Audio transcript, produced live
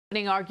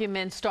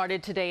Arguments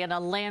started today in a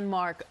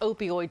landmark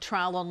opioid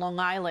trial on Long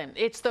Island.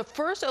 It's the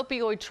first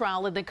opioid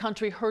trial in the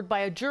country heard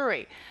by a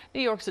jury.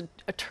 New York's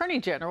attorney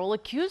general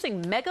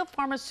accusing mega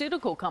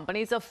pharmaceutical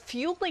companies of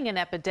fueling an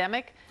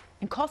epidemic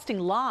and costing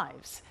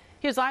lives.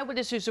 Here's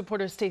Eyewitness News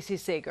reporter Stacey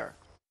Sager.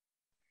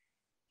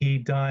 He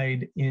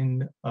died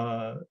in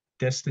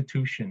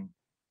destitution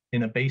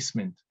in a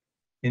basement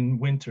in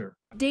winter.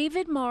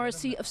 David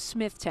Morrissey of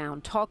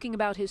Smithtown talking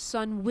about his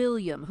son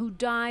William, who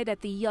died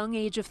at the young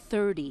age of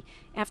 30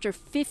 after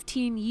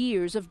 15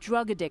 years of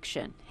drug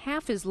addiction,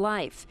 half his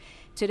life.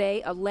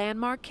 Today, a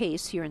landmark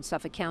case here in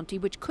Suffolk County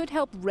which could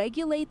help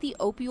regulate the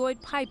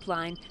opioid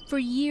pipeline for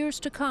years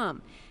to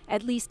come.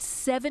 At least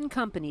 7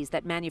 companies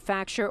that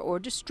manufacture or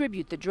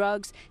distribute the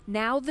drugs,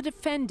 now the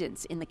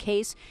defendants in the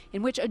case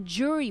in which a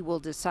jury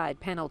will decide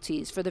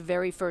penalties for the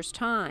very first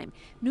time.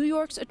 New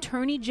York's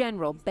Attorney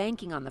General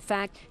banking on the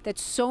fact that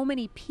so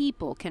many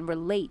people can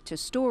relate to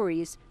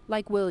stories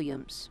like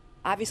Williams.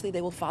 Obviously,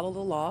 they will follow the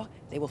law,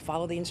 they will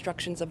follow the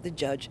instructions of the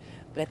judge,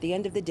 but at the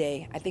end of the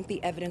day, I think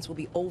the evidence will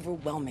be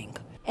overwhelming.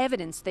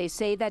 Evidence, they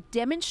say, that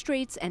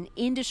demonstrates an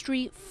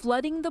industry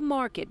flooding the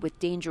market with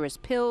dangerous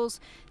pills,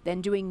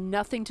 then doing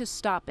nothing to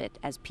stop it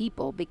as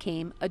people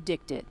became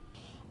addicted.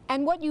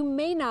 And what you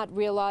may not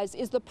realize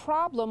is the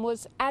problem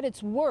was at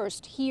its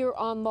worst here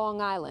on Long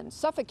Island.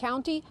 Suffolk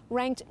County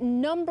ranked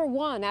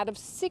 #1 out of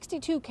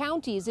 62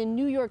 counties in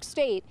New York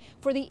State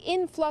for the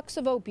influx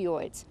of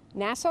opioids.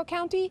 Nassau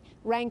County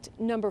ranked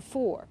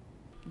 #4.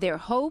 Their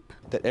hope?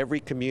 That every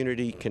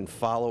community can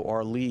follow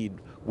our lead.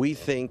 We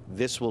think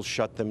this will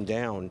shut them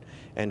down,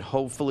 and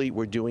hopefully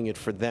we're doing it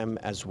for them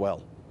as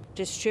well.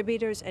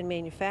 Distributors and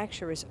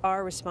manufacturers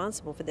are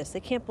responsible for this.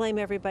 They can't blame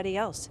everybody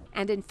else.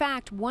 And in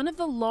fact, one of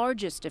the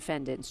largest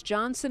defendants,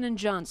 Johnson &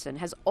 Johnson,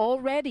 has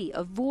already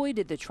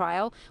avoided the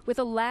trial with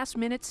a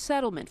last-minute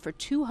settlement for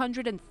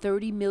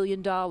 $230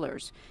 million.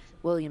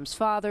 William's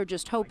father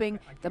just hoping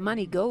the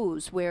money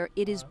goes where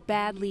it is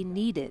badly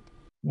needed.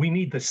 We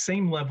need the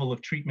same level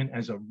of treatment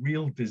as a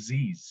real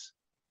disease,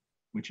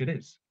 which it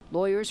is.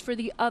 Lawyers for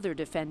the other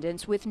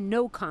defendants with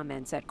no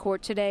comments at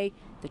court today.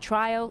 The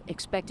trial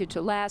expected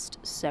to last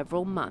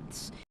several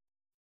months.